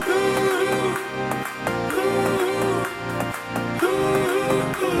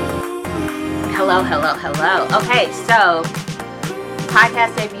Hello. Okay, so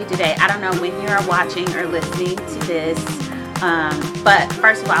podcast debut today. I don't know when you are watching or listening to this, but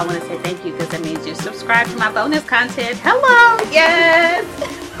first of all, I want to say thank you because that means you subscribe to my bonus content. Hello, yes.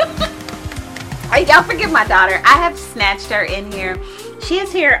 Y'all forgive my daughter. I have snatched her in here. She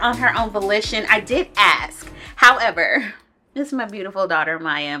is here on her own volition. I did ask. However, this is my beautiful daughter,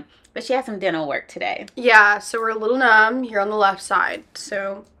 Maya, but she has some dental work today. Yeah, so we're a little numb here on the left side,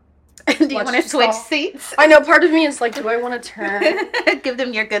 so... Do you want to switch seats? I know, part of me is like, do I want to turn? Give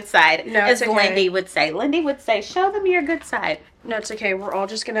them your good side. No, as it's okay. Lindy would say. Lindy would say, show them your good side. No, it's okay. We're all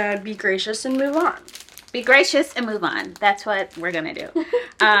just going to be gracious and move on. Be gracious and move on. That's what we're going to do.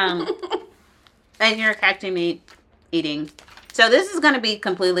 And you're catching me eating. So this is going to be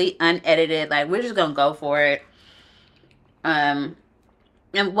completely unedited. Like, we're just going to go for it. And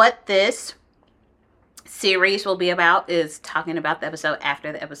what this series will be about is talking about the episode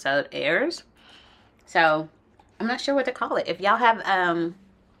after the episode airs. So I'm not sure what to call it. If y'all have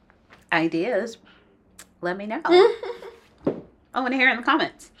ideas, let me know. I want to hear in the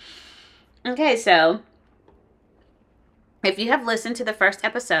comments. Okay, so if you have listened to the first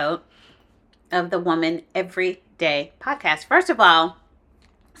episode of the Woman Everyday podcast, first of all,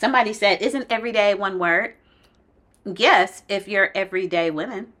 somebody said, isn't everyday one word? Yes, if you're everyday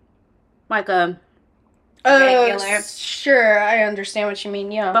women. Like a regular. Sure, I understand what you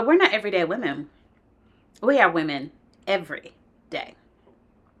mean, yeah. But we're not everyday women. We are women every day.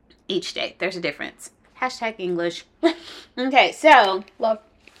 Each day. There's a difference. Hashtag English. Okay, so. Love.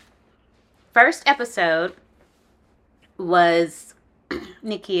 First episode was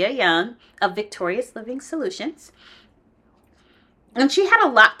Nikia Young of Victorious Living Solutions. And she had a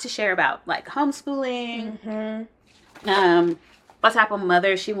lot to share about, like homeschooling, what type of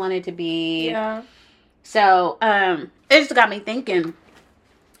mother she wanted to be. Yeah. So, it just got me thinking,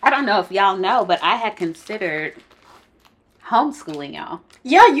 I don't know if y'all know, but I had considered homeschooling y'all.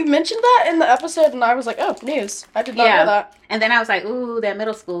 Yeah, you mentioned that in the episode, and I was like, oh, news. I did not know that. And then I was like, ooh, that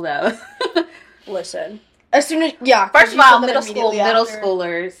middle school, though. Listen. As soon as, yeah. First of all, middle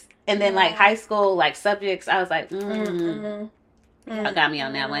schoolers, and then, like, high school, like, subjects, I was like, y'all got me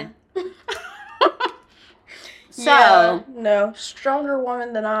on that one. So. Yeah, no, stronger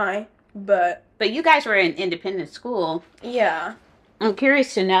woman than I, but you guys were in independent school. Yeah. I'm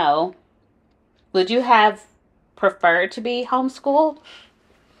curious to know, would you have preferred to be homeschooled?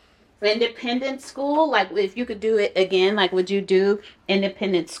 Independent school? Like, if you could do it again, like, would you do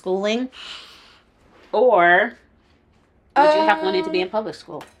independent schooling? Or would you have wanted to be in public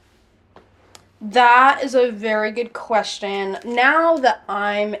school? That is a very good question. Now that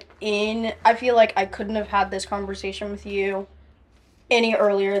I'm in, I feel like I couldn't have had this conversation with you any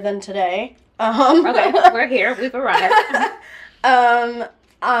earlier than today. Okay, we're here. We've arrived. Now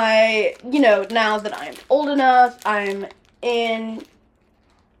that I'm old enough, I'm in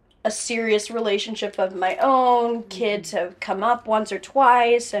a serious relationship of my own. Kids have come up once or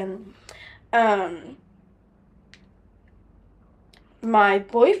twice, and my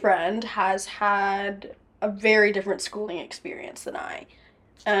boyfriend has had a very different schooling experience than I.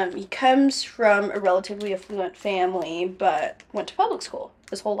 He comes from a relatively affluent family, but went to public school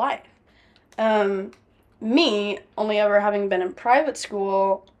his whole life. Me, only ever having been in private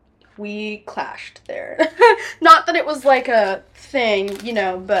school, we clashed there. Not that it was like a thing,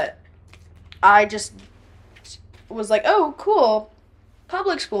 but I just was like, oh, cool,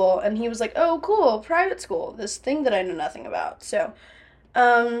 public school. And he was like, oh, cool, private school, this thing that I know nothing about. So,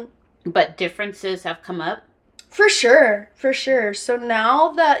 but differences have come up? For sure. So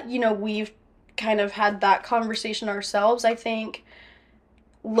now that, we've kind of had that conversation ourselves, I think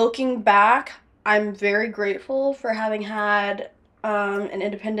looking back, I'm very grateful for having had an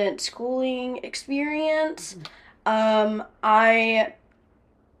independent schooling experience. I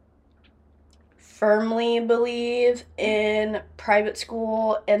firmly believe in private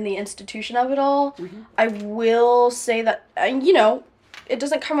school and the institution of it all. I will say that, it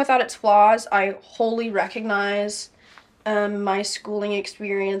doesn't come without its flaws. I wholly recognize my schooling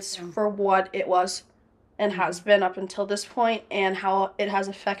experience for what it was and has been up until this point, and how it has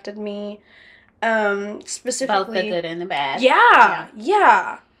affected me. Specifically, both the good and the bad.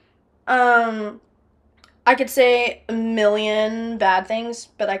 Yeah. I could say a million bad things,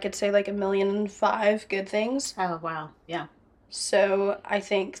 but I could say like 1,000,005 good things. Oh, wow. Yeah. So I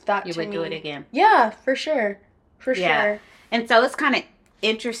think that you would do it again. Yeah, for sure. Sure. And so it's kind of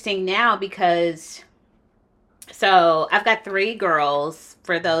interesting now because, so I've got 3 girls.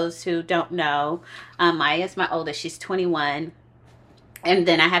 For those who don't know, Maya's my oldest. She's 21. And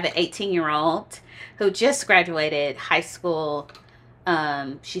then I have an 18-year-old who just graduated high school.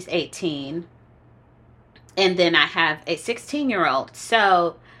 She's 18. And then I have a 16-year-old.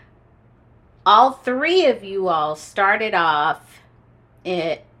 So all three of you all started off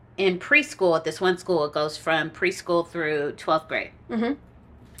in preschool at this one school. It goes from preschool through 12th grade.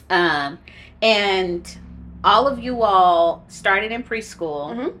 Mm-hmm. And all of you all started in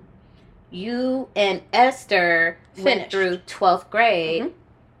preschool. Mm-hmm. You and Esther went through 12th grade. Mm-hmm.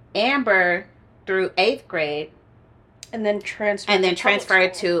 Amber through 8th grade. And then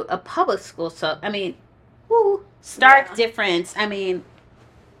transferred to a public school. So, I mean, stark difference. I mean,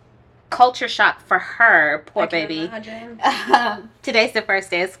 culture shock for her, poor baby. Today's the first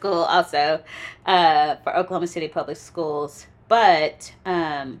day of school also for Oklahoma City Public Schools. But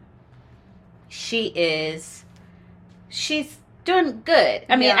she's doing good.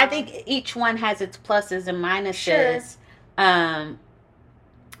 I mean, I think each one has its pluses and minuses. Sure.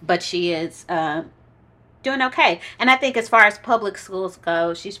 But she is doing okay. And I think as far as public schools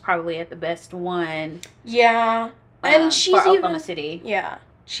go, she's probably at the best one. Yeah. And she's for Oklahoma City. Yeah.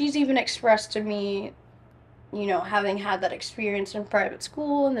 She's even expressed to me, you know, having had that experience in private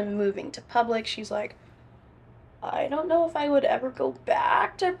school and then moving to public, she's like, I don't know if I would ever go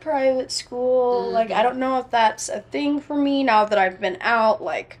back to private school. Mm-hmm. Like, I don't know if that's a thing for me now that I've been out.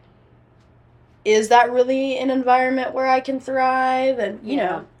 Like, is that really an environment where I can thrive? And, you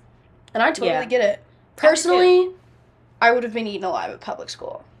know, and I totally get it. Personally, I would have been eaten alive at public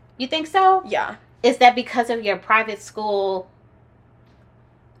school. You think so? Yeah. Is that because of your private school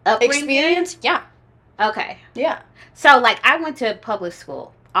upbringing? Experience? Yeah. Okay. Yeah. So, like, I went to public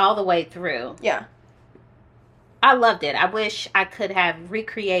school all the way through. Yeah. I loved it. I wish I could have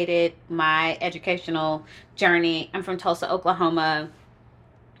recreated my educational journey. I'm from Tulsa, Oklahoma.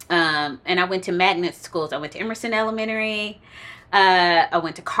 And I went to magnet schools. I went to Emerson Elementary. I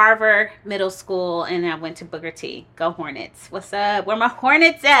went to Carver Middle School, and I went to Booker T. Go Hornets. What's up? Where my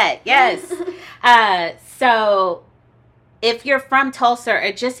Hornets at? Yes. So if you're from Tulsa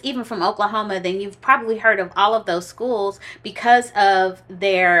or just even from Oklahoma, then you've probably heard of all of those schools because of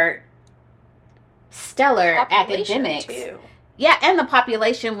their stellar academics. Too. Yeah, and the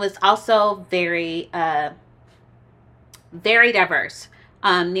population was also very, very diverse.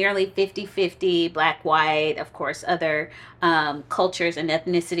 Nearly 50-50, black, white, of course, other cultures and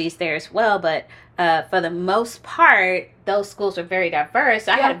ethnicities there as well. But for the most part, those schools are very diverse.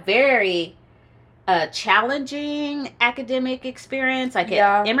 So I had a very challenging academic experience. Like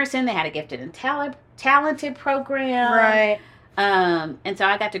at Emerson, they had a gifted and talented program. Right. And so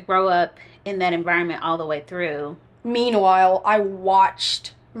I got to grow up in that environment all the way through. Meanwhile, I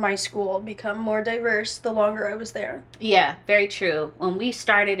watched my school become more diverse the longer I was there. Yeah, very true. When we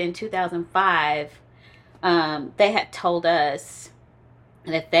started in 2005, they had told us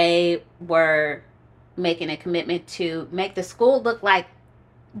that they were making a commitment to make the school look like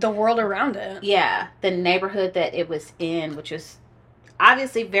the world around it. Yeah, the neighborhood that it was in, which was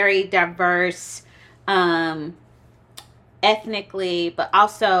obviously very diverse, ethnically, but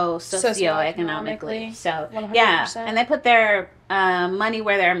also socioeconomically. So 100%. Yeah, and they put their money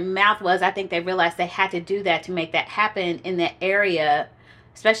where their mouth was. I think they realized they had to do that to make that happen in that area,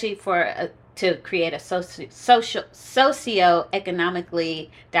 especially to create a socioeconomically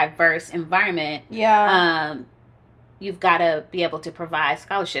diverse environment. Yeah. You've got to be able to provide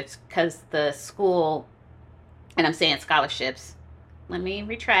scholarships because the school, and I'm saying scholarships, let me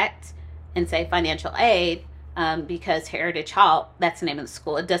retract and say financial aid. Because Heritage Hall, that's the name of the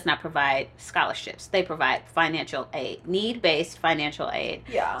school, it does not provide scholarships. They provide financial aid, need-based financial aid.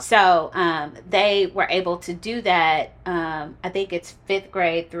 Yeah. So they were able to do that. I think it's 5th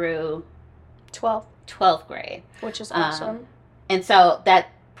grade through 12th grade. Which is awesome. And so that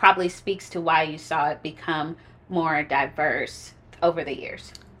probably speaks to why you saw it become more diverse over the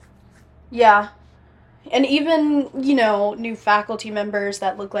years. Yeah. And even, you know, new faculty members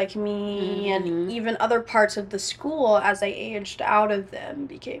that look like me, mm-hmm. and even other parts of the school as I aged out of them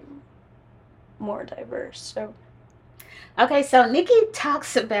became more diverse. So, okay, so Nikki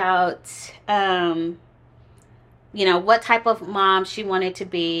talks about, you know, what type of mom she wanted to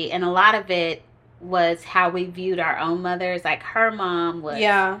be, and a lot of it was how we viewed our own mothers. Like her mom was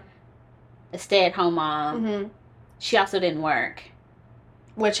a stay-at-home mom. Mm-hmm. She also didn't work,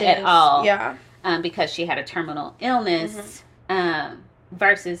 at all. Yeah. Because she had a terminal illness,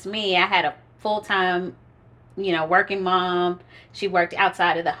 versus me. I had a full-time, you know, working mom. She worked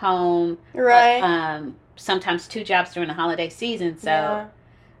outside of the home. Right. Sometimes 2 jobs during the holiday season. So,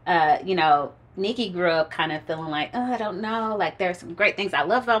 you know, Nikki grew up kind of feeling like, oh, I don't know. Like, there's some great things I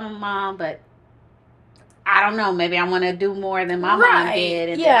love about my mom, but I don't know. Maybe I want to do more than my mom did.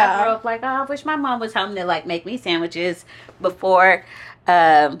 And then I grew up like, oh, I wish my mom was home to, like, make me sandwiches before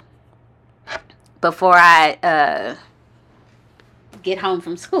before I get home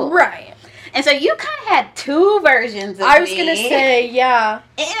from school. Right. And so you kind of had two versions of I was me. going to say, yeah.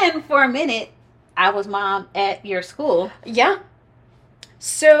 And for a minute, I was mom at your school. Yeah.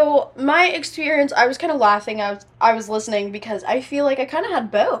 So my experience, I was kind of laughing. I was listening because I feel like I kind of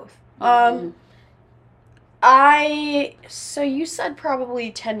had both. So you said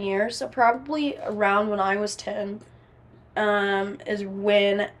probably 10 years. So probably around when I was 10 is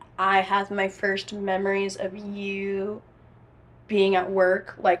when I had my first memories of you being at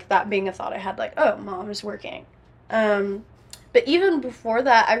work, like that being a thought I had, like, oh, mom is working. But even before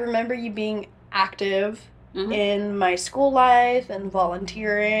that, I remember you being active in my school life and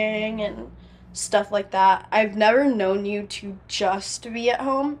volunteering and stuff like that. I've never known you to just be at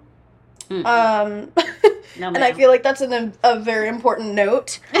home. No, and I feel like that's a very important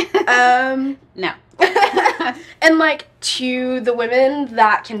note. No. And like, to the women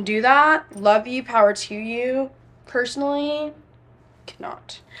that can do that, love you, power to you. Personally,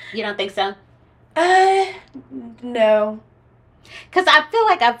 cannot. You don't think so? No. Because I feel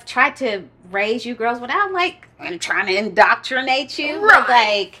like I've tried to raise you girls without, like, I'm trying to indoctrinate you. Right. But,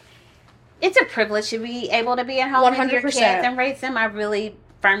 like, it's a privilege to be able to be at home 100%. With your kids and raise them. I really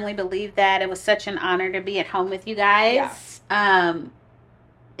firmly believe that. It was such an honor to be at home with you guys. Yeah.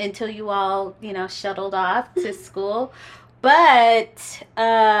 Until you all, shuttled off to school. But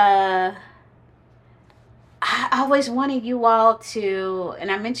I always wanted you all to, and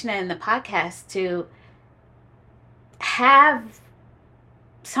I mentioned it in the podcast, to have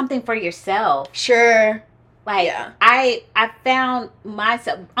something for yourself. Sure. Like, yeah. I found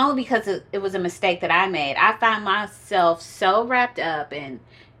myself, only because it was a mistake that I made, I found myself so wrapped up in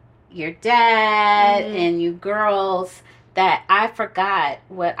your dad and you girls that I forgot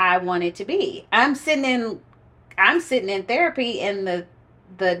what I wanted to be. I'm sitting in therapy, and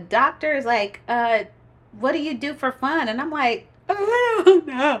the doctor is like, what do you do for fun? And I'm like,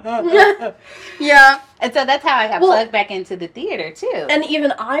 yeah. And so that's how I got plugged back into the theater too. And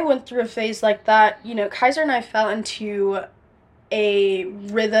even I went through a phase like that. Kaiser and I fell into a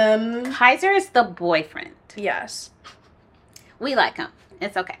rhythm. Kaiser is the boyfriend. Yes. We like him.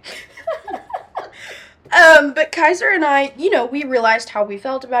 It's okay. But Kaiser and I, we realized how we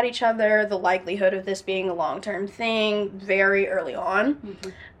felt about each other, the likelihood of this being a long-term thing very early on. Mm-hmm.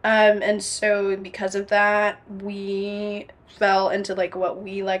 And so because of that, we fell into, like, what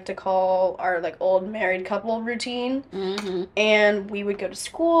we like to call our, like, old married couple routine. Mm-hmm. And we would go to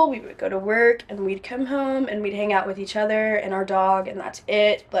school, we would go to work, and we'd come home, and we'd hang out with each other and our dog, and that's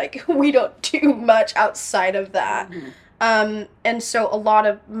it. Like, we don't do much outside of that. Mm-hmm. And so a lot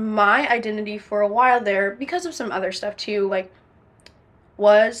of my identity for a while there, because of some other stuff too, like,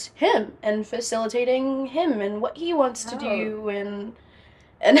 was him and facilitating him and what he wants to do, and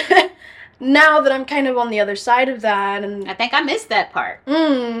now that I'm kind of on the other side of that, and I think I missed that part.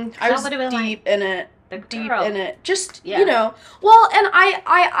 I was deep in it. Just, well, and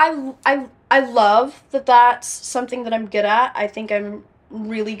I love that that's something that I'm good at. I think I'm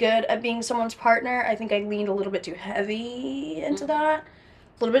really good at being someone's partner. I think I leaned a little bit too heavy into that. A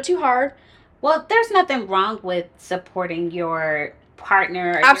little bit too hard. Well, there's nothing wrong with supporting your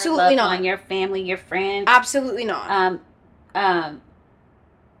partner, or absolutely your loved not. One, your family, your friends. Absolutely not.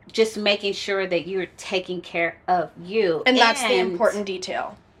 Just making sure that you're taking care of you. And that's the important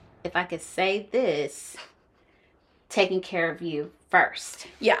detail. If I could say this, taking care of you first.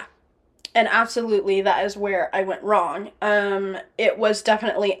 Yeah. And absolutely, that is where I went wrong. It was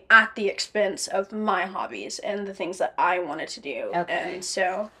definitely at the expense of my hobbies and the things that I wanted to do. Okay. And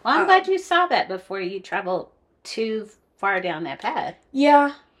so... Well, I'm glad you saw that before you traveled too far down that path.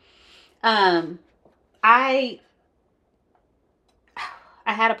 Yeah. I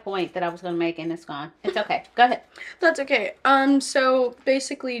had a point that I was going to make, and it's gone. It's okay. Go ahead. That's okay. So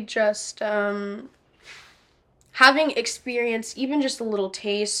basically just... having experienced even just a little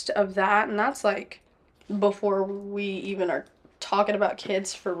taste of that, and that's like before we even are talking about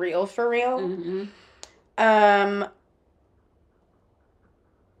kids for real. Mm-hmm.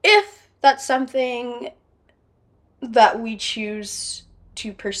 If that's something that we choose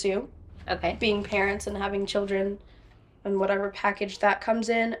to pursue, okay, being parents and having children and whatever package that comes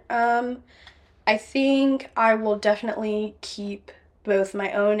in, I think I will definitely keep both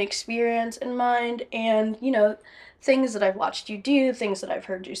my own experience in mind and, things that I've watched you do, things that I've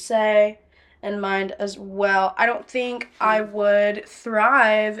heard you say in mind as well. I don't think I would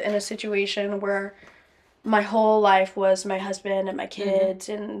thrive in a situation where my whole life was my husband and my kids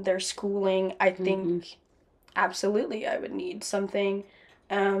and their schooling. I think absolutely I would need something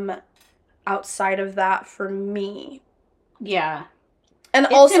outside of that for me. Yeah. And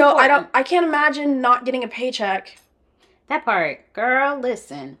It's also, important. I can't imagine not getting a paycheck. That part, girl,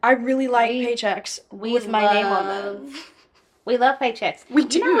 listen. I really like We- paychecks we with my name on love- them. We love paychecks. We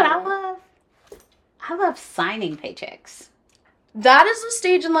You know what I do. love? I love signing paychecks. That is the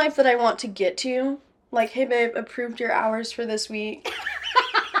stage in life that I want to get to. Like, hey babe, approved your hours for this week.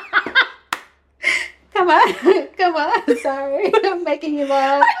 Come on. Come on. Sorry. I'm making you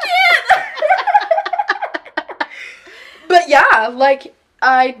laugh. But yeah, like,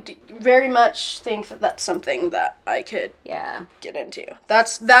 very much think that that's something that I could Yeah. get into.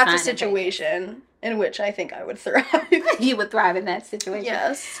 That's Sign a a situation in which I think I would thrive. You would thrive in that situation.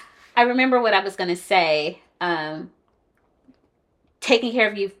 Yes. I remember what I was going to say. Taking care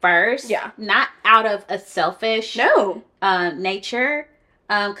of you first. Yeah. Not out of a selfish No. nature.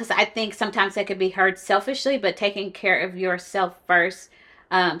 Because I think sometimes that could be heard selfishly, but taking care of yourself first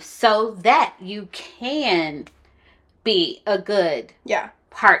so that you can be a good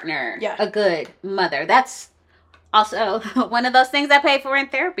partner, a good mother. That's also one of those things I pay for in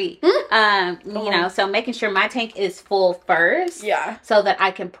therapy. You know, so making sure my tank is full first. Yeah. So that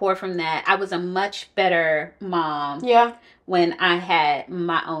I can pour from that. I was a much better mom. Yeah. When I had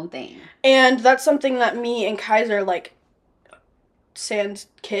my own thing. And that's something that me and Kaiser, like, sans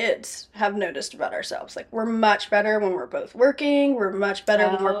kids, have noticed about ourselves. Like, we're much better when we're both working. We're much better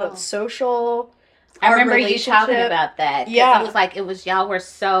when we're both social. I remember you talking about that. Yeah. It was y'all were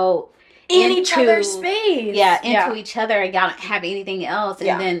so in each other's space. Yeah, into each other, and y'all don't have anything else.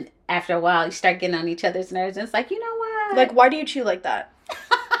 And then after a while, you start getting on each other's nerves. And it's like, you know what? Like, why do you chew like that?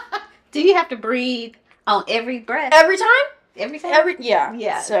 Do you have to breathe on every breath? Every time? Every time?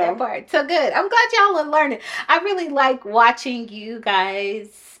 Yeah, so. That part. So good. I'm glad y'all are learning. I really like watching you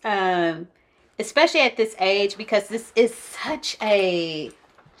guys, especially at this age, because this is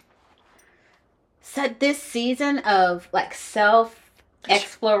this season of like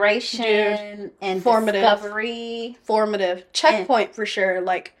self-exploration and discovery. Formative. Checkpoint for sure.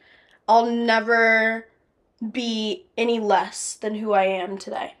 Like, I'll never be any less than who I am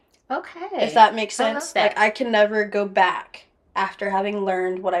today. Okay. If that makes sense. I love that. Like, I can never go back after having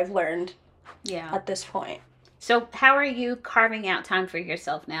learned what I've learned at this point. So how are you carving out time for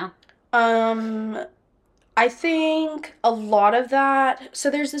yourself now? I think a lot of that, so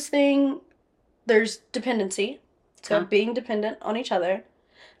there's this thing, there's dependency. So being dependent on each other.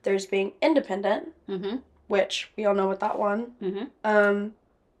 There's being independent, which we all know what that one. I'm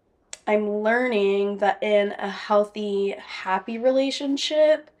learning that in a healthy, happy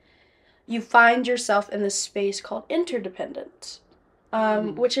relationship, you find yourself in this space called interdependence,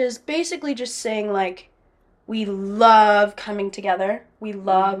 which is basically just saying, like, we love coming together. We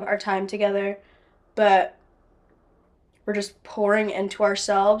love our time together, but we're just pouring into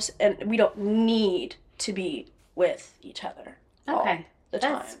ourselves, and we don't need to be with each other all the time.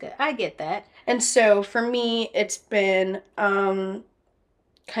 That's good. I get that. And so for me, it's been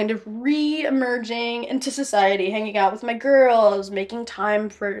kind of re-emerging into society, hanging out with my girls, making time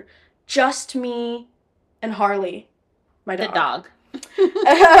for just me and Harley, my dog. The dog.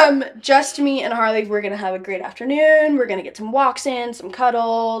 Just me and Harley. We're gonna have a great afternoon. We're gonna get some walks in, some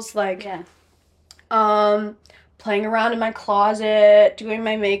cuddles, like, playing around in my closet, doing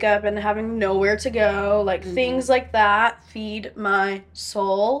my makeup, and having nowhere to go, like things like that feed my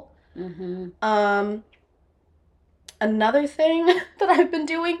soul. Another thing that I've been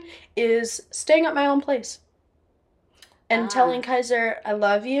doing is staying at my own place and telling Kaiser, I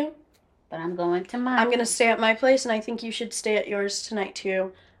love you, but I'm going to mine. I'm going to stay at my place, and I think you should stay at yours tonight,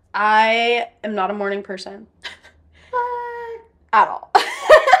 too. I am not a morning person. At all.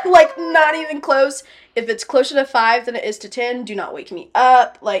 Like, not even close. If it's closer to 5 than it is to 10, do not wake me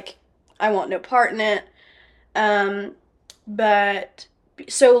up. Like, I want no part in it. But,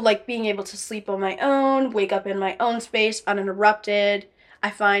 so, like, being able to sleep on my own, wake up in my own space, uninterrupted,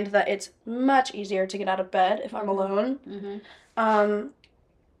 I find that it's much easier to get out of bed if I'm alone.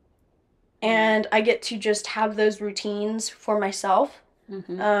 And I get to just have those routines for myself. It's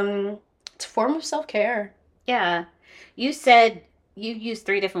a form of self-care. Yeah. You said you used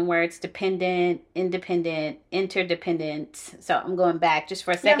 3 different words: dependent, independent, interdependent. So I'm going back just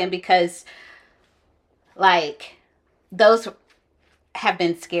for a second because, like, those have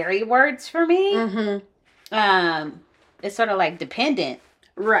been scary words for me. It's sort of like dependent.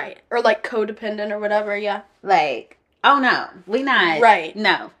 Right. Or like codependent or whatever, Like, oh no, we not. Right.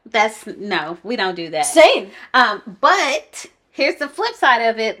 No, we don't do that. Same. But here's the flip side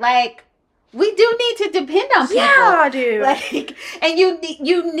of it. Like, we do need to depend on people. Yeah, dude. Like, and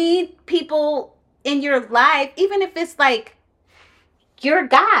you need people in your life, even if it's like your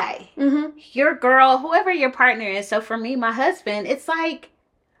guy, Mm-hmm. your girl, whoever your partner is. So for me, my husband, it's like,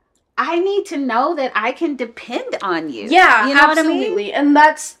 I need to know that I can depend on you. Yeah, you know absolutely. what I mean?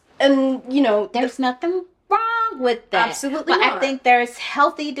 And you know, there's nothing wrong with that. Absolutely but not. I think there's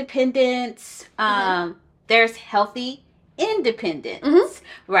healthy dependence. There's healthy independence,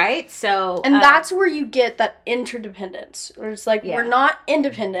 right? So, and that's where you get that interdependence. Where it's like we're not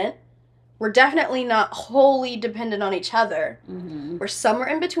independent. We're definitely not wholly dependent on each other. We're somewhere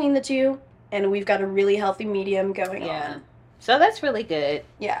in between the two, and we've got a really healthy medium going on. So that's really good.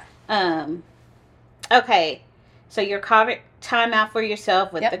 Yeah. Okay. So you're carving time out for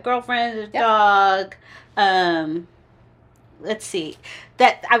yourself with the girlfriend, the dog. Let's see.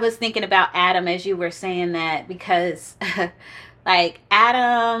 That I was thinking about Adam as you were saying that, because like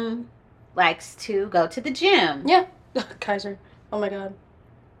Adam likes to go to the gym. Yeah. Kaiser. Oh my god.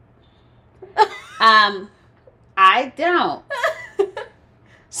 I don't.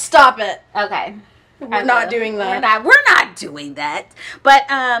 Stop it. Okay. We're not doing that. We're not doing that. But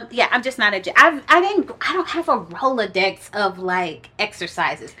yeah, I'm just not I don't have a Rolodex of like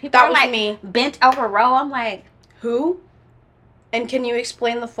exercises. People that are was like me. Bent over row. I'm like, who? And can you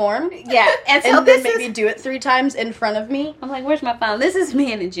explain the form? Yeah. And so and then maybe do it 3 times in front of me. I'm like, where's my phone? This is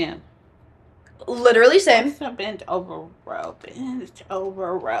me in the gym. Literally same. So bent over row.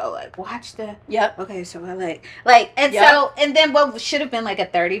 Like, watch the. Yep. Okay, so I like, and so, and then what should have been like a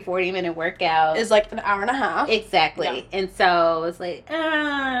 30-40 minute workout is like an hour and a half. Exactly. Yeah. And so it's like,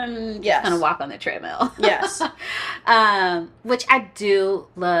 just kind of walk on the treadmill. Yes. Which I do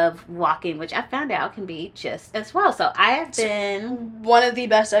love walking, which I found out can be just as well. So I have been. One of the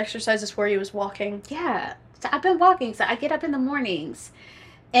best exercises for you is walking. Yeah. So I've been walking. So I get up in the mornings.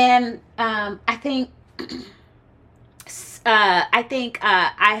 And I think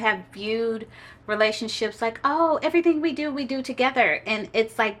I have viewed relationships like, oh, everything we do together. And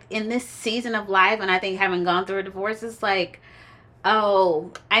it's like in this season of life, and I think having gone through a divorce, it's like,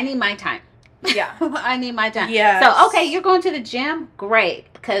 oh, I need my time. Yeah. I need my time. Yeah. So, okay, you're going to the gym?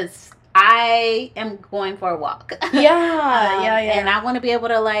 Great. Because I am going for a walk. Yeah. And I want to be able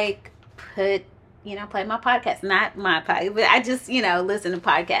to like put, play my podcast, not my podcast, but I just, listen to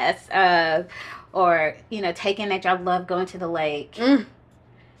podcasts, or, taking nature. I love going to the lake.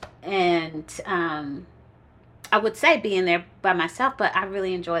 And, I would say being there by myself, but I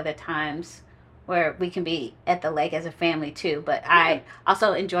really enjoy the times where we can be at the lake as a family too. But I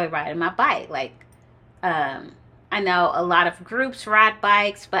also enjoy riding my bike. Like, I know a lot of groups ride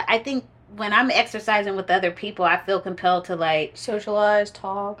bikes, but I think when I'm exercising with other people, I feel compelled to like socialize,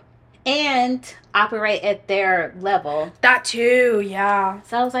 talk, and operate at their level. That too, yeah.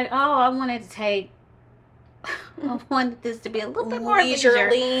 So I was like, I wanted this to be a little bit more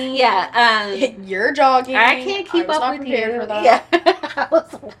leisurely. Yeah. You're jogging. I can't keep up with you. For that. Yeah. I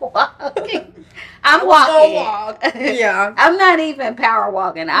was walking. I'm walking. Yeah. I'm not even power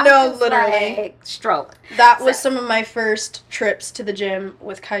walking. I'm just literally like strolling. That was some of my first trips to the gym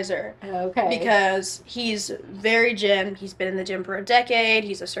with Kaiser. Okay. Because he's very gym. He's been in the gym for a decade.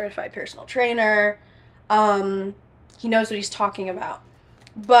 He's a certified personal trainer. He knows what he's talking about.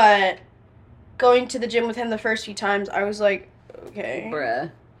 But going to the gym with him the first few times, I was like, okay.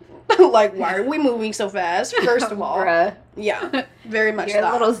 Bruh. Like, why are we moving so fast? First of all. Bruh. Yeah. Very much You're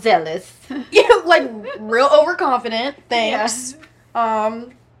a little zealous. Yeah, like, real overconfident. Thanks. Yeah.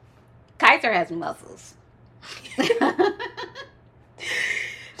 Kaiser has muscles.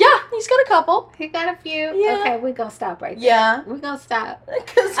 Yeah, he's got a couple. He got a few. Yeah. Okay, we're going to stop right there. Yeah. We're going to stop.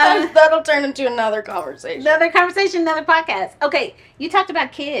 Because that'll turn into another conversation. Another podcast. Okay, you talked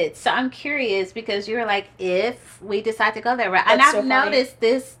about kids. So I'm curious because you were like, if we decide to go there, right? And I've noticed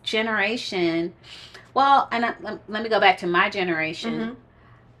this generation, let me go back to my generation. Mm-hmm.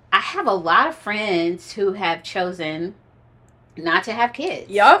 I have a lot of friends who have chosen not to have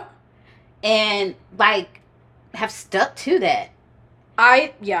kids. Yup. And like have stuck to that.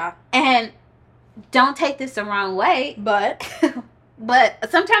 And don't take this the wrong way, but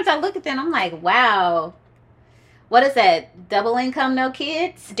sometimes I look at them and I'm like, wow, what is that? Double income, no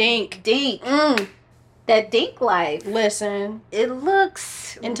kids? Dink. That dink life. Listen, it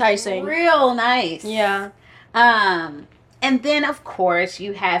looks enticing, real nice. Yeah. And then of course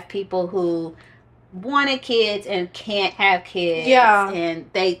you have people who wanted kids and can't have kids. Yeah. And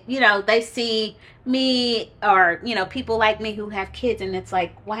they see me or, people like me who have kids and it's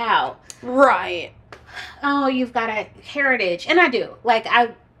like, wow. Right. Oh, you've got a heritage. And I do. Like,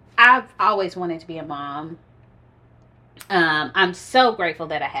 I've always wanted to be a mom. I'm so grateful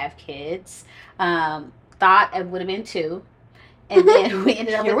that I have kids. Thought it would have been 2. And then we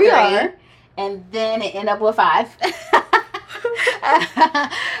ended up with 3. And then it ended up with 5.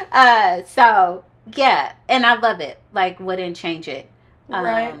 So yeah, and I love it. Like, wouldn't change it.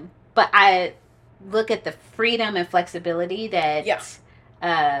 Right. But I look at the freedom and flexibility that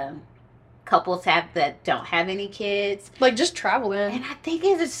couples have that don't have any kids. Like, just traveling. And I think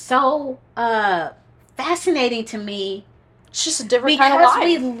it is so fascinating to me. It's just a different kind of life.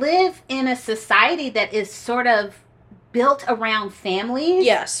 Because we live in a society that is sort of built around families.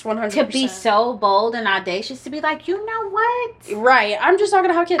 Yes, 100%. To be so bold and audacious to be like, you know what? Right. I'm just not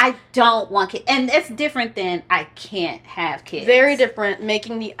going to have kids. I don't want kids. And it's different than I can't have kids. Very different.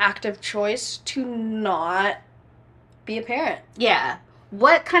 Making the active choice to not be a parent. Yeah.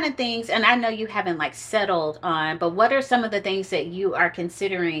 What kind of things, and I know you haven't like settled on, but what are some of the things that you are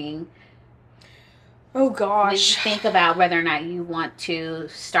considering? Oh gosh. When you think about whether or not you want to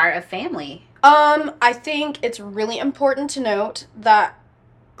start a family? I think it's really important to note that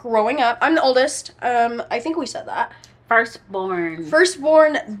growing up, I'm the oldest. I think we said that.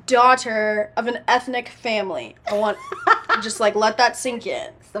 Firstborn daughter of an ethnic family. I want just like let that sink in.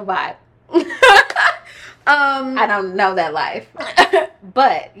 It's the vibe. I don't know that life.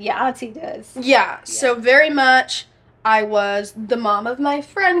 But yeah, auntie does. Yeah, so very much I was the mom of my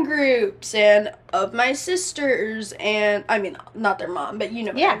friend groups and of my sisters, and I mean not their mom, but you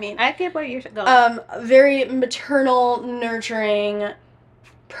know what I mean. I get where you're going. Very maternal, nurturing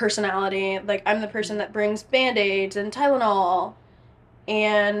personality. Like, I'm the person that brings Band-Aids and Tylenol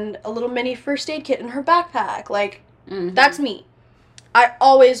and a little mini first aid kit in her backpack. Like, that's me. I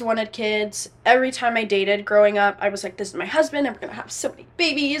always wanted kids. Every time I dated growing up, I was like, this is my husband, and we're gonna have so many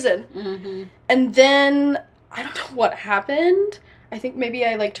babies, and then I don't know what happened. I think maybe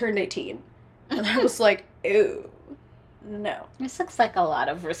I like turned 18. And I was like, ew, no. This looks like a lot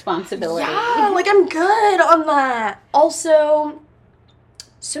of responsibility. Yeah, like I'm good on that. Also,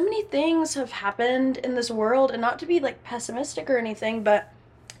 so many things have happened in this world, and not to be like pessimistic or anything, but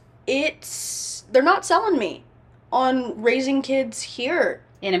they're not selling me on raising kids here.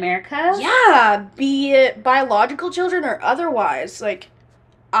 In America? Yeah, be it biological children or otherwise. Like,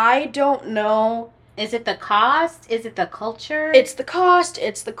 I don't know. Is it the cost? Is it the culture? It's the cost,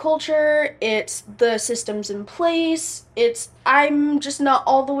 it's the culture, it's the systems in place. I'm just not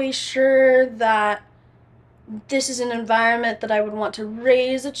all the way sure that this is an environment that I would want to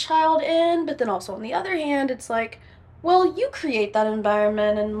raise a child in, but then also on the other hand, it's like, well, you create that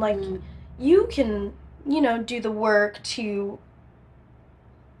environment and like you can, do the work to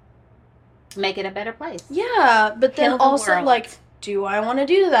make it a better place. Yeah, but then also like, do I want to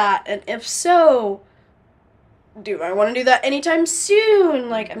do that? And if so, do I want to do that anytime soon?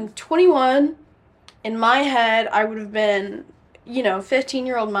 Like, I'm 21. In my head, I would have been,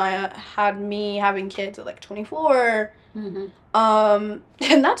 15-year-old Maya had me having kids at like 24. And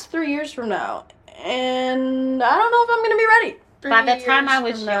that's 3 years from now. And I don't know if I'm going to be ready. By the time I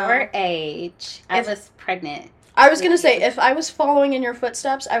was your age, I was pregnant. I was going to say, if I was following in your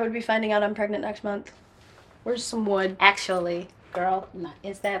footsteps, I would be finding out I'm pregnant next month. Where's some wood? Actually, girl,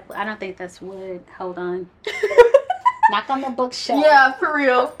 is that... I don't think that's wood. Hold on. Knock on the bookshelf. Yeah, for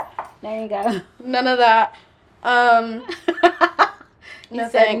real. There you go. None of that. No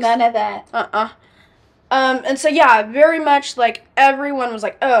thanks. None of that. And so, yeah, very much, like, everyone was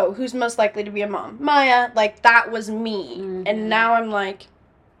like, oh, who's most likely to be a mom? Maya. Like, that was me. And now I'm like,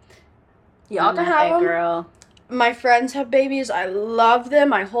 y'all can have them. Girl. My friends have babies. I love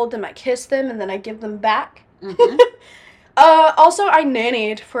them. I hold them. I kiss them. And then I give them back. Also, I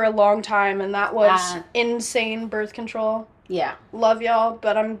nannied for a long time. And that was insane birth control. Yeah. Love y'all,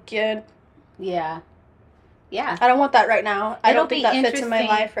 but I'm good. Yeah. Yeah. I don't want that right now. I don't think that fits in my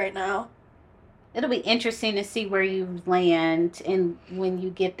life right now. It'll be interesting to see where you land and when you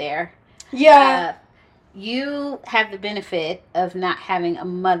get there. Yeah. You have the benefit of not having a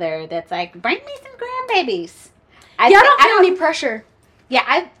mother that's like, bring me some grandbabies. I don't feel any pressure.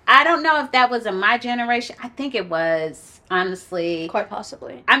 Yeah, I don't know if that was in my generation. I think it was, honestly. Quite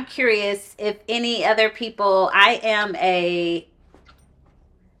possibly. I'm curious if any other people... I am a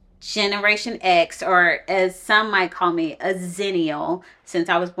Generation X, or as some might call me, a Zennial. Since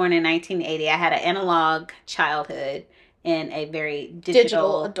I was born in 1980, I had an analog childhood and a very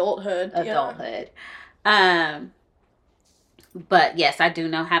digital adulthood. Yeah. But yes, I do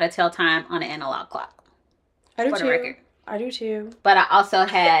know how to tell time on an analog clock. I do too. I do too. But I also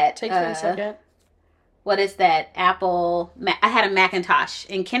had... Take me a second. What is that? Apple... I had a Macintosh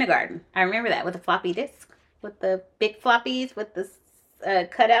in kindergarten. I remember that, with a floppy disk. With the big floppies, with the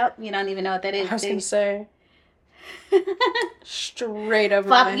cutout. You don't even know what that is. I was going to say. Straight over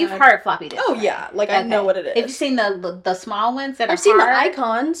my head. You've heard floppy disk. Oh, yeah. Like, I know what it is. Have you seen the small ones that I've seen the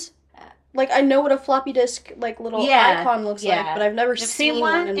icons. Like, I know what a floppy disk, like, little icon looks like, but I've never seen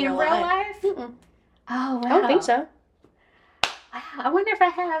one in real life. Mm-mm. Oh, wow. I don't think so. I wonder if I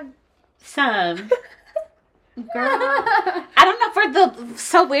have some. Girl. I don't know,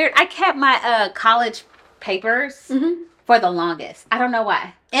 so weird. I kept my college papers for the longest. I don't know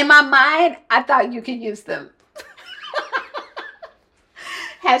why. In my mind, I thought you could use them.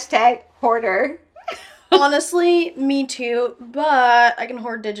 Hashtag hoarder. Honestly, me too, but I can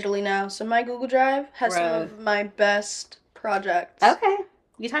hoard digitally now. So my Google Drive has some of my best projects. Okay.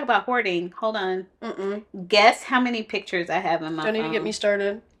 You talk about hoarding. Hold on. Guess how many pictures I have in my phone. Don't even get me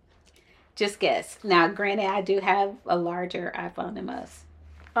started. Just guess. Now, granted, I do have a larger iPhone than most.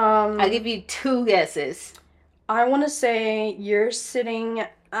 I'll give you 2 guesses. I want to say you're sitting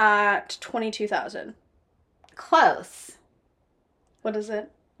at 22,000. Close. What is it?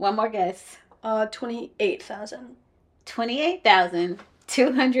 One more guess. 28,000.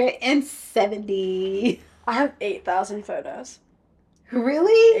 28,270. I have 8,000 photos.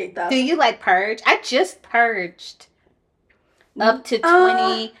 Really? 8,000. Do you like purge? I just purged up to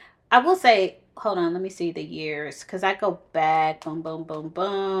 20. I will say, hold on, let me see the years. Because I go back, boom, boom, boom,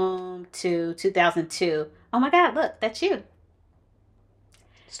 boom, to 2002. Oh my God, look, that's you.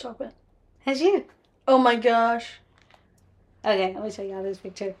 Stop it. That's you. Oh my gosh. Okay, let me show y'all this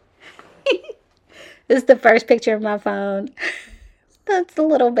picture. This is the first picture of my phone. That's the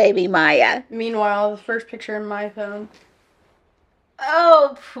little baby Maya. Meanwhile, the first picture in my phone.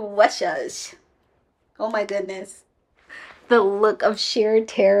 Oh, precious. Oh my goodness. The look of sheer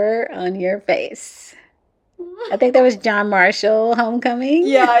terror on your face. I think that was John Marshall Homecoming.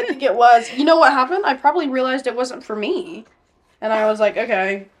 Yeah, I think it was. You know what happened? I probably realized it wasn't for me. And I was like,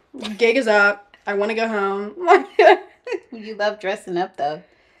 okay, gig is up. I want to go home. You love dressing up, though.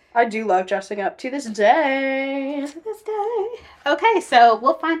 I do love dressing up to this day. To this day. Okay, so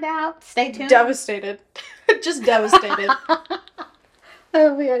we'll find out. Stay tuned. Devastated. Just devastated.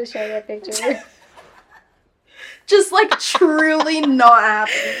 Oh, we gotta show that picture. Just like truly not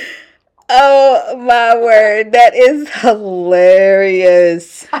happy. Oh my word, that is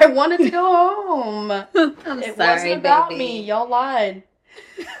hilarious. I wanted to go home. It wasn't about me. Y'all lied.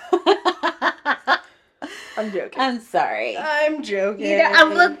 I'm joking. I'm sorry. I'm joking. You know, I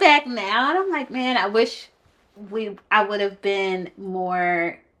look back now and I'm like, man, I wish I would have been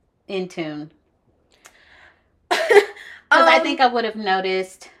more in tune. Because I think I would have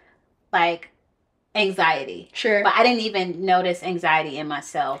noticed, like, anxiety. Sure. But I didn't even notice anxiety in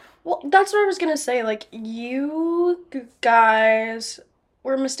myself. Well, that's what I was going to say. Like, you guys,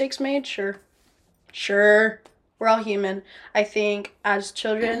 were mistakes made? Sure. Sure. We're all human. I think as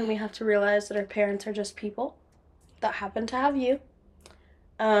children, we have to realize that our parents are just people that happen to have you.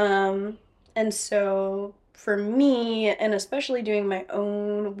 And so for me, and especially doing my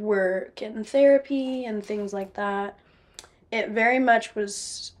own work and therapy and things like that, it very much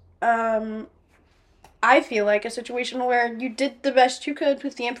was, I feel like a situation where you did the best you could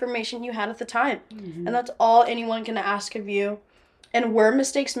with the information you had at the time. Mm-hmm. And that's all anyone can ask of you. And were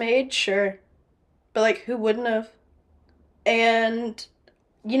mistakes made? Sure. But, like, who wouldn't have? And,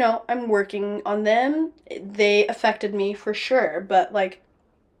 you know, I'm working on them. They affected me for sure. But, like,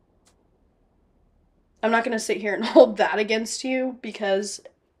 I'm not going to sit here and hold that against you because,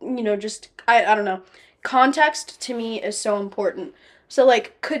 you know, just, I don't know. Context to me is so important. So,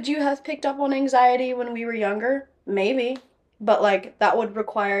 like, could you have picked up on anxiety when we were younger? Maybe. But, like, that would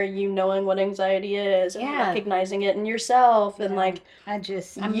require you knowing what anxiety is and recognizing it in yourself. And, like,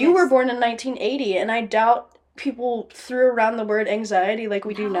 you were born in 1980, and I doubt people threw around the word anxiety like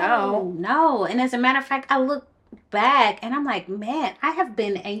we do now. No. And as a matter of fact, I look back, and I'm like, man, I have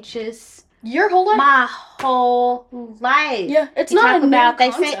been anxious your whole life? My whole life. Yeah, it's not a new concept.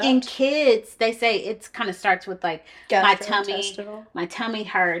 They say in kids, they say it's kind of starts with, like, my tummy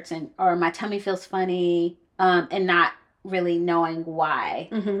hurts, or my tummy feels funny, and not really knowing why.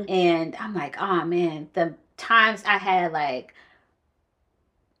 Mm-hmm. And I'm like, oh man, the times I had, like,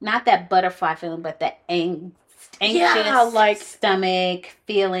 not that butterfly feeling, but the anxious like stomach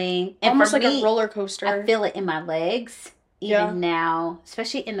feeling, and almost for like me, a roller coaster. I feel it in my legs even now,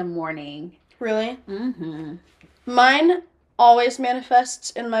 especially in the morning. Really? Mm-hmm. Mine always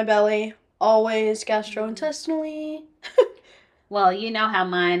manifests in my belly, always gastrointestinally. Well, you know how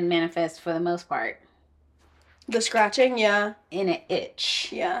mine manifests for the most part. The scratching, yeah. And an itch.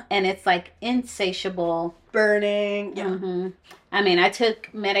 Yeah. And it's like insatiable. Burning. Yeah. Mm-hmm. I mean, I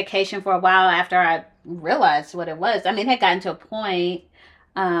took medication for a while after I realized what it was. I mean, it had gotten to a point,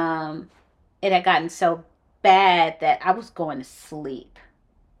 it had gotten so bad that I was going to sleep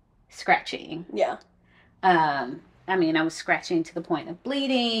scratching. Yeah. I mean, I was scratching to the point of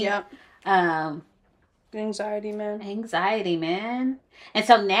bleeding. Yeah. Um, Anxiety, man. Anxiety, man. And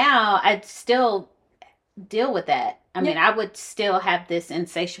so now I still deal with that. I mean, I would still have this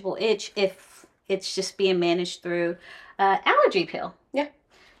insatiable itch if it's just being managed through allergy pill. Yeah.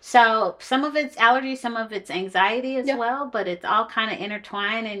 So some of it's allergy, some of it's anxiety as well, but it's all kind of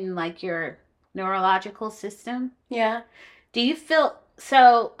intertwined in like your neurological system. Yeah. Do you feel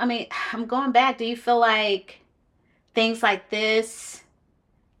so? I mean, I'm going back. Do you feel like things like this,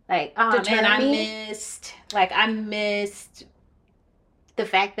 like, oh Deter man, me? I missed the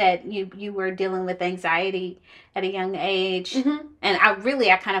fact that you were dealing with anxiety at a young age, Mm-hmm. and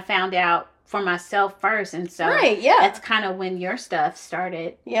I kind of found out for myself first, and so Right, yeah. that's kind of when your stuff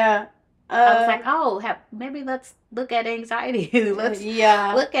started. Yeah. I was like, oh, maybe let's look at anxiety. Let's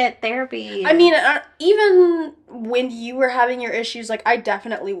look at therapy. I mean, even when you were having your issues, like, I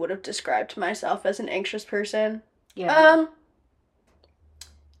definitely would have described myself as an anxious person. Yeah.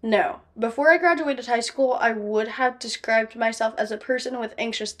 No. Before I graduated high school, I would have described myself as a person with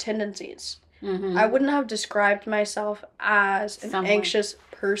anxious tendencies. Mm-hmm. I wouldn't have described myself as an anxious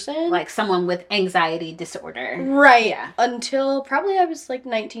person. Like someone with anxiety disorder. Right. Yeah. Until probably I was like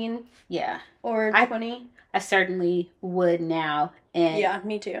 19. Yeah. Or 20. I certainly would now. And yeah,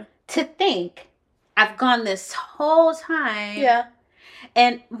 me too. To think I've gone this whole time. Yeah.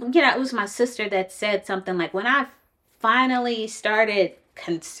 And, it was my sister that said something like, when I finally started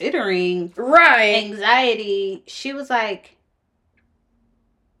considering anxiety, she was like,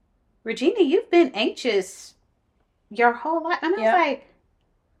 Regina, you've been anxious your whole life. And I was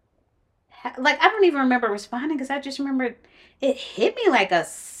like, I don't even remember responding because I just remember it hit me like a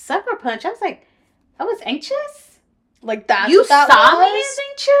sucker punch. I was like, I was anxious? Like that's you what that saw was? me as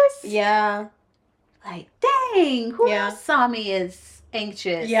anxious? Yeah. Like, dang, who else saw me as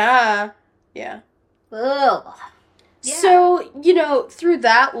anxious? Yeah. Yeah. Ugh. Yeah. So, through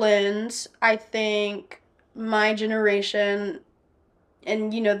that lens, I think my generation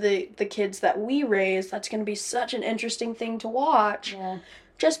and, the kids that we raise, that's going to be such an interesting thing to watch. Yeah.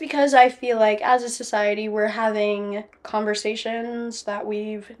 Just because I feel like as a society, we're having conversations that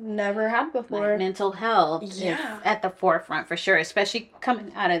we've never had before. Like mental health is at the forefront for sure, especially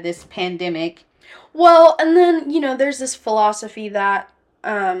coming out of this pandemic. Well, and then, there's this philosophy that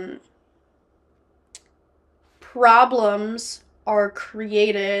problems are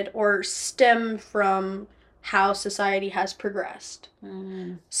created or stem from how society has progressed.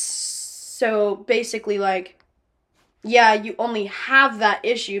 Mm. So basically, like, yeah, you only have that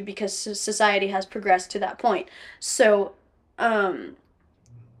issue because society has progressed to that point. So, I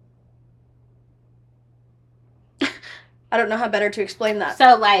don't know how better to explain that.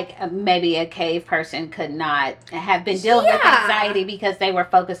 So, like, maybe a cave person could not have been dealing with anxiety because they were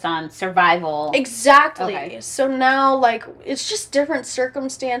focused on survival. Exactly. Okay. So now, like, it's just different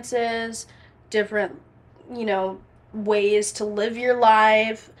circumstances, different, ways to live your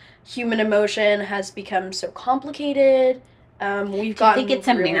life. Human emotion has become so complicated. We've got. Do you think it's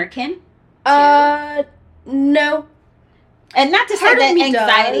American? No. And not to say that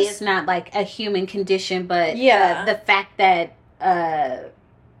anxiety is not like a human condition, but the fact that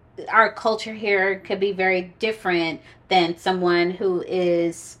our culture here could be very different than someone who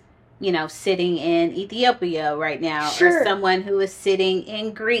is, sitting in Ethiopia right now, or someone who is sitting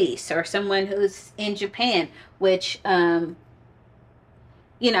in Greece, or someone who's in Japan, which,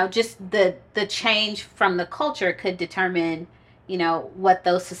 just the change from the culture could determine, what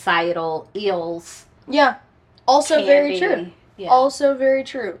those societal ills. Yeah. Also very true. Yeah. Also very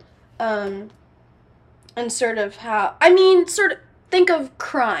true. And sort of think of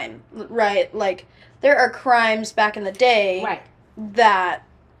crime, right? Like, there are crimes back in the day that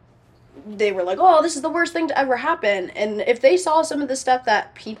they were like, oh, this is the worst thing to ever happen. And if they saw some of the stuff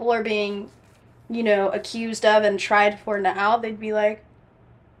that people are being, accused of and tried for now, they'd be like,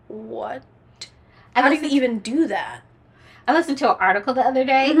 what? How do you even do that? I listened to an article the other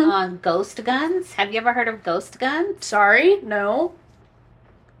day on ghost guns. Have you ever heard of ghost guns? Sorry, no.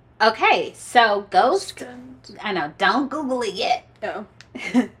 Okay, so ghost guns. I know, don't Google it yet. No.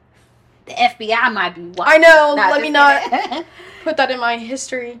 The FBI might be watching. I know, let me not put that in my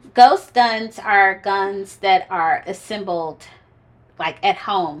history. Ghost guns are guns that are assembled, like, at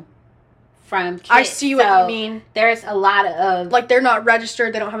home from kids. I see what you mean. There's a lot of... Like, they're not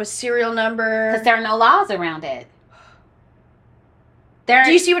registered, they don't have a serial number. Because there are no laws around it. Do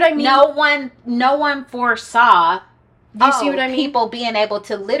you see what I mean? No one foresaw. Do you see what I mean? People being able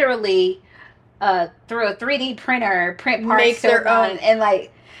to literally, through a 3D printer, print parts, make their own, and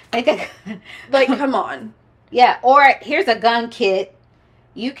like make a. Like, come on. Yeah, or here's a gun kit.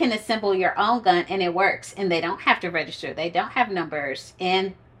 You can assemble your own gun, and it works, and they don't have to register. They don't have numbers,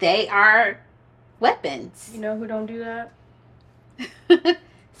 and they are weapons. You know who don't do that?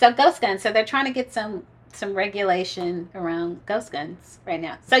 So ghost guns. So they're trying to get some regulation around ghost guns right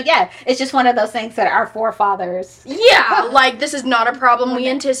now. So yeah, it's just one of those things that our forefathers. Yeah, like this is not a problem we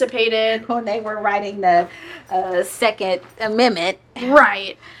anticipated when they were writing the Second Amendment.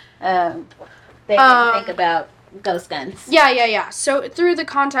 Right. They didn't think about ghost guns. Yeah. So through the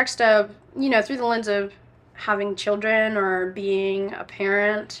context of, through the lens of having children or being a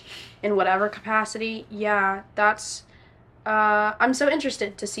parent in whatever capacity, yeah, that's, I'm so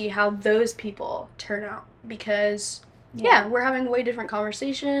interested to see how those people turn out because, we're having way different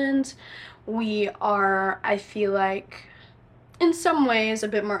conversations. We are, I feel like, in some ways, a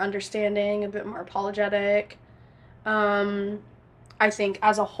bit more understanding, a bit more apologetic. I think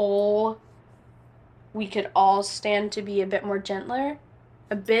as a whole, we could all stand to be a bit more gentler,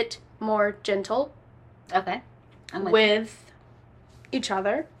 a bit more gentle. Okay. With each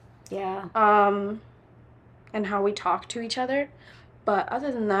other. Yeah. And how we talk to each other. But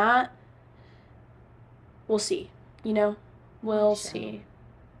other than that, we'll see. We'll see.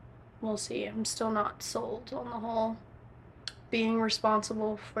 We'll see. I'm still not sold on the whole being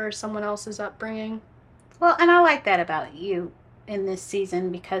responsible for someone else's upbringing. Well, and I like that about you in this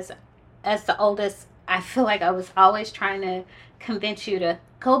season because as the oldest, I feel like I was always trying to convince you to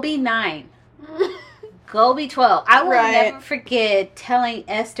go be 9. Go be 12. I will never forget telling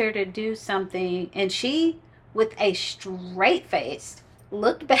Esther to do something, and she, with a straight face,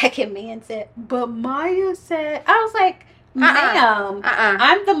 looked back at me and said, "But Maya said," I was like, "Ma'am,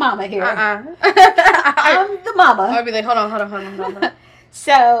 I'm the mama here. I'm the mama." I'd be like, hold on.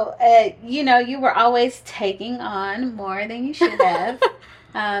 So, you were always taking on more than you should have.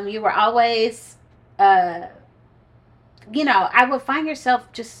 You were always, I would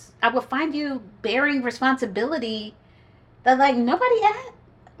find you bearing responsibility that, like, nobody asked.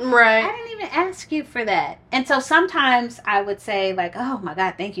 Right. I didn't even ask you for that. And so sometimes I would say, like, oh, my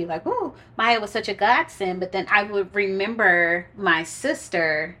God, thank you. Like, ooh, Maya was such a godsend. But then I would remember my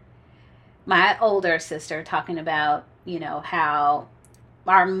older sister, talking about, how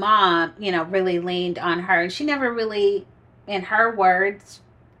our mom, really leaned on her. And she never really, in her words,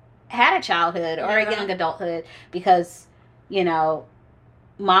 had a childhood or a young adulthood because,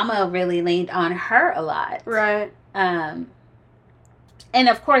 Mama really leaned on her a lot. Right. And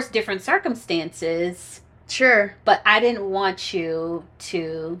of course, different circumstances. Sure. But I didn't want you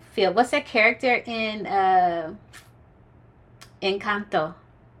to feel, what's that character in Encanto?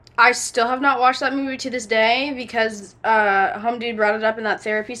 I still have not watched that movie to this day because Humdude brought it up in that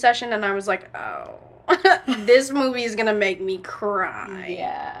therapy session and I was like, oh, this movie is going to make me cry.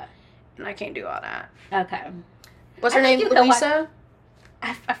 Yeah. And I can't do all that. Okay. What's her name? Luisa?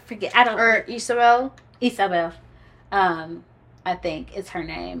 I forget. I don't. Or Isabel? Isabel. I think is her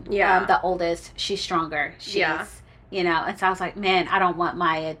name. Yeah. The oldest. She's stronger. She's, and so I was like, man, I don't want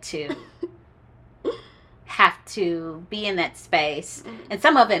Maya to have to be in that space. And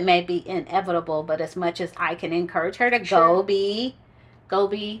some of it may be inevitable, but as much as I can encourage her to go be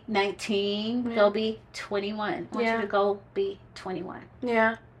 19, go be 21. I want you to go be 21.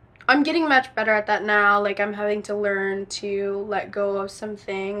 Yeah. I'm getting much better at that now. Like, I'm having to learn to let go of some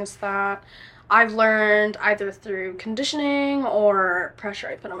things that I've learned either through conditioning or pressure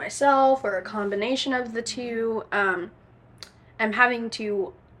I put on myself or a combination of the two. I'm having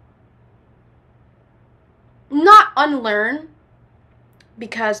to not unlearn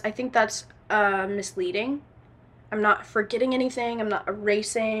because I think that's misleading. I'm not forgetting anything. I'm not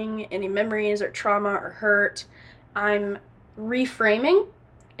erasing any memories or trauma or hurt. I'm reframing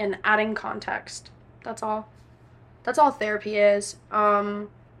and adding context. That's all. That's all therapy is. And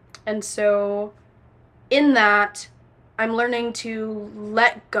so in that, I'm learning to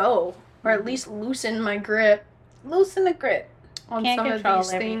let go, or at least loosen my grip. Loosen the grip. On some of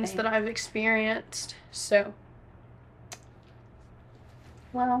these things that I've experienced. So.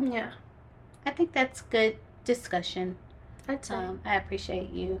 Well, yeah. I think that's good discussion. I'd say. I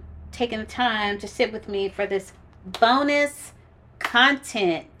appreciate you taking the time to sit with me for this bonus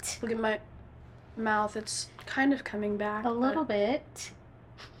content. Look at my mouth. It's kind of coming back. A little bit.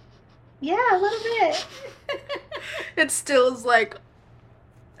 Yeah, a little bit. It still is like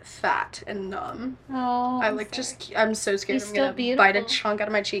fat and numb. Oh, I'm so scared I'm gonna bite a chunk out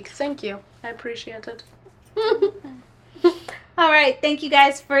of my cheek. Thank you. I appreciate it. All right, thank you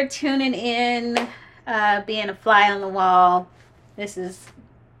guys for tuning in, being a fly on the wall. This is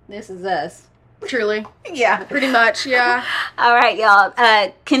us. Truly. Yeah. Pretty much, yeah. All right, y'all.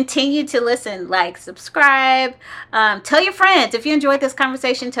 Continue to listen, like, subscribe. Tell your friends. If you enjoyed this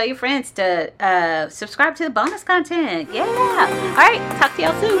conversation, tell your friends to subscribe to the bonus content. Yeah. All right. Talk to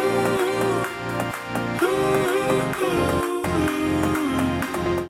y'all soon.